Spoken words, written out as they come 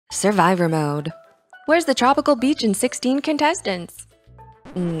Survivor mode. Where's the tropical beach and 16 contestants?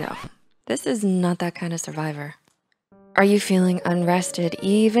 No, this is not that kind of Survivor. Are you feeling unrested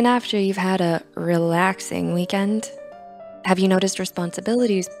even after you've had a relaxing weekend? Have you noticed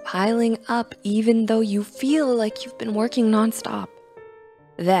responsibilities piling up even though you feel like you've been working nonstop?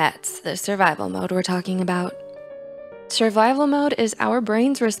 That's the survival mode we're talking about. Survival mode is our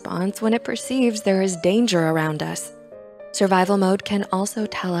brain's response when it perceives there is danger around us. Survival mode can also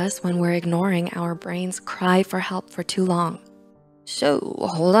tell us when we're ignoring our brain's cry for help for too long. So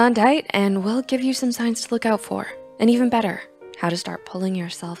hold on tight and we'll give you some signs to look out for. And even better, how to start pulling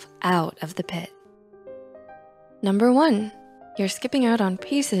yourself out of the pit. Number 1, you're skipping out on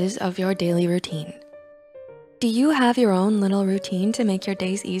pieces of your daily routine. Do you have your own little routine to make your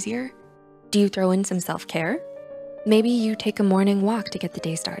days easier? Do you throw in some self-care? Maybe you take a morning walk to get the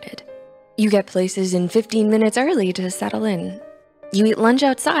day started. You get places in 15 minutes early to settle in. You eat lunch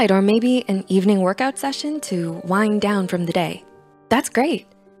outside or maybe an evening workout session to wind down from the day. That's great.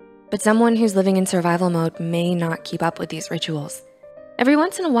 But someone who's living in survival mode may not keep up with these rituals. Every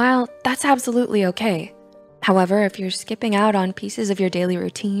once in a while, that's absolutely okay. However, if you're skipping out on pieces of your daily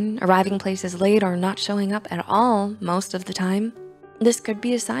routine, arriving places late, or not showing up at all most of the time, this could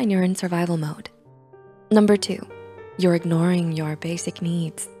be a sign you're in survival mode. Number 2, you're ignoring your basic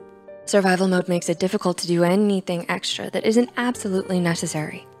needs. Survival mode makes it difficult to do anything extra that isn't absolutely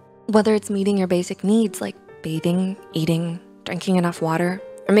necessary. Whether it's meeting your basic needs like bathing, eating, drinking enough water,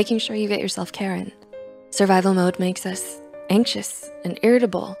 or making sure you get your self-care in. Survival mode makes us anxious and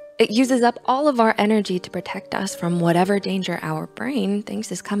irritable. It uses up all of our energy to protect us from whatever danger our brain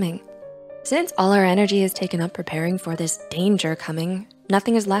thinks is coming. Since all our energy is taken up preparing for this danger coming,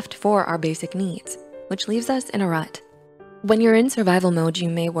 nothing is left for our basic needs, which leaves us in a rut. When you're in survival mode, you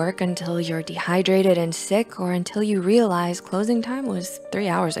may work until you're dehydrated and sick or until you realize closing time was 3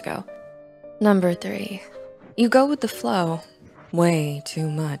 hours ago. Number 3, you go with the flow way too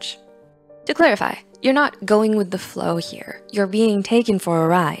much. To clarify, you're not going with the flow here. You're being taken for a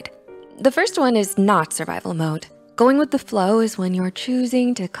ride. The first one is not survival mode. Going with the flow is when you're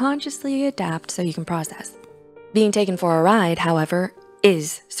choosing to consciously adapt so you can process. Being taken for a ride, however,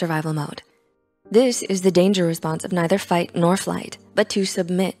 is survival mode. This is the danger response of neither fight nor flight, but to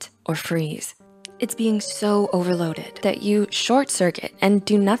submit or freeze. It's being so overloaded that you short circuit and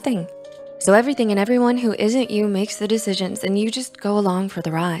do nothing. So everything and everyone who isn't you makes the decisions and you just go along for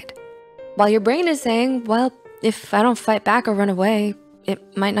the ride. While your brain is saying, well, if I don't fight back or run away,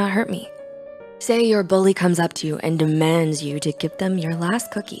 it might not hurt me. Say your bully comes up to you and demands you to give them your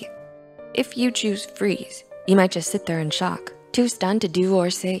last cookie. If you choose freeze, you might just sit there in shock, too stunned to do or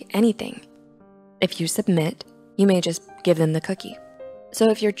say anything. If you submit, you may just give them the cookie. So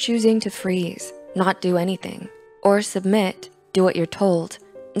if you're choosing to freeze, not do anything, or submit, do what you're told,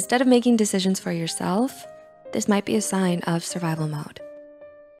 instead of making decisions for yourself, this might be a sign of survival mode.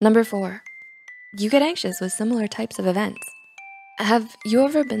 Number 4, you get anxious with similar types of events. Have you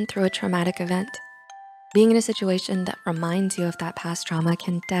ever been through a traumatic event? Being in a situation that reminds you of that past trauma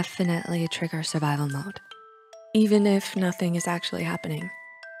can definitely trigger survival mode, even if nothing is actually happening.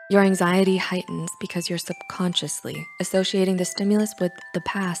 Your anxiety heightens because you're subconsciously associating the stimulus with the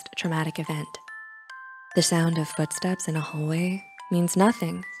past traumatic event. The sound of footsteps in a hallway means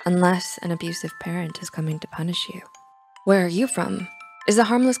nothing unless an abusive parent is coming to punish you. Where are you from is a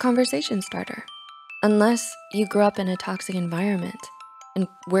harmless conversation starter, unless you grew up in a toxic environment and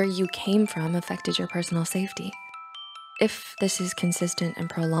where you came from affected your personal safety. If this is consistent and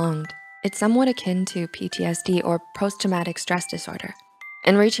prolonged, it's somewhat akin to PTSD or post-traumatic stress disorder.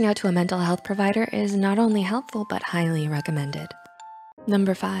 And reaching out to a mental health provider is not only helpful, but highly recommended.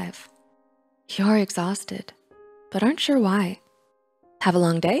 Number 5, you're exhausted, but aren't sure why. Have a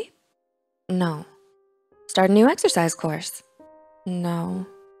long day? No. Start a new exercise course? No.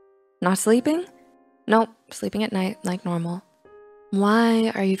 Not sleeping? Nope, sleeping at night like normal.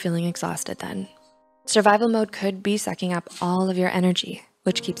 Why are you feeling exhausted then? Survival mode could be sucking up all of your energy,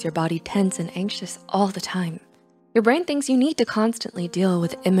 which keeps your body tense and anxious all the time. Your brain thinks you need to constantly deal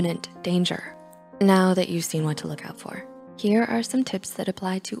with imminent danger. Now that you've seen what to look out for, here are some tips that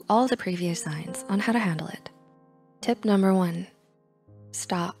apply to all the previous signs on how to handle it. Tip number 1,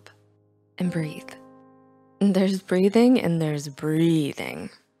 stop and breathe. There's breathing and there's breathing.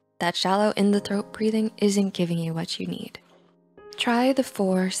 That shallow in the throat breathing isn't giving you what you need. Try the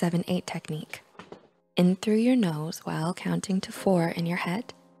 4-7-8 technique. In through your nose while counting to 4 in your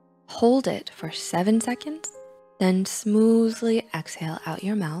head. Hold it for 7 seconds. Then smoothly exhale out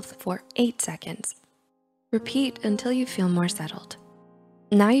your mouth for 8 seconds. Repeat until you feel more settled.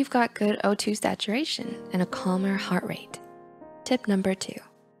 Now you've got good O2 saturation and a calmer heart rate. Tip number 2,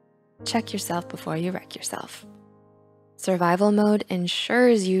 check yourself before you wreck yourself. Survival mode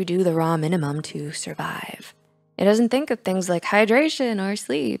ensures you do the raw minimum to survive. It doesn't think of things like hydration or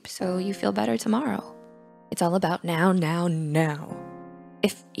sleep, so you feel better tomorrow. It's all about now, now, now.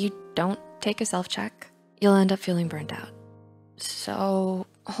 If you don't take a self-check, you'll end up feeling burnt out. So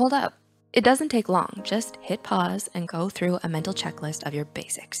hold up. It doesn't take long. Just hit pause and go through a mental checklist of your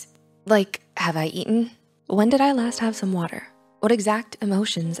basics. Like, have I eaten? When did I last have some water? What exact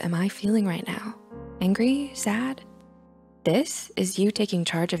emotions am I feeling right now? Angry? Sad? This is you taking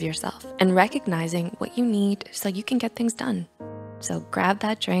charge of yourself and recognizing what you need so you can get things done. So grab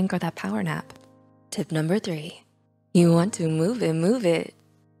that drink or that power nap. Tip number 3, you want to move it, move it.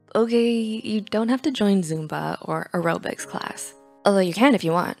 Okay, you don't have to join Zumba or aerobics class, although you can if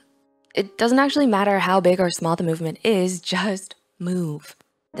you want. It doesn't actually matter how big or small the movement is, just move.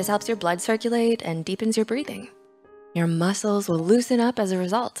 This helps your blood circulate and deepens your breathing. Your muscles will loosen up as a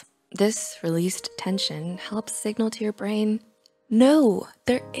result. This released tension helps signal to your brain, no,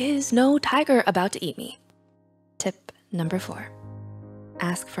 there is no tiger about to eat me. Tip number 4,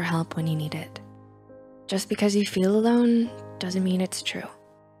 ask for help when you need it. Just because you feel alone doesn't mean it's true.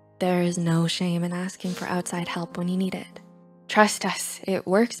 There is no shame in asking for outside help when you need it. Trust us, it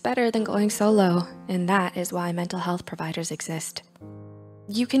works better than going solo, and that is why mental health providers exist.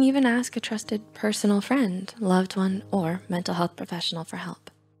 You can even ask a trusted personal friend, loved one, or mental health professional for help.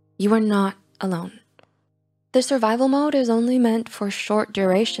 You are not alone. The survival mode is only meant for short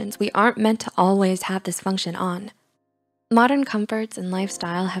durations. We aren't meant to always have this function on. Modern comforts and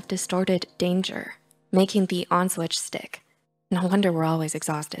lifestyle have distorted danger, making the on switch stick. No wonder we're always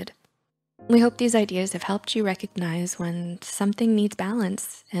exhausted. We hope these ideas have helped you recognize when something needs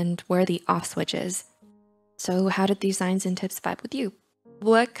balance and where the off switch is. So how did these signs and tips vibe with you?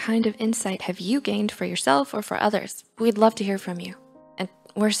 What kind of insight have you gained for yourself or for others? We'd love to hear from you. And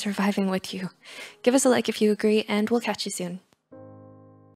we're surviving with you. Give us a like if you agree, and we'll catch you soon.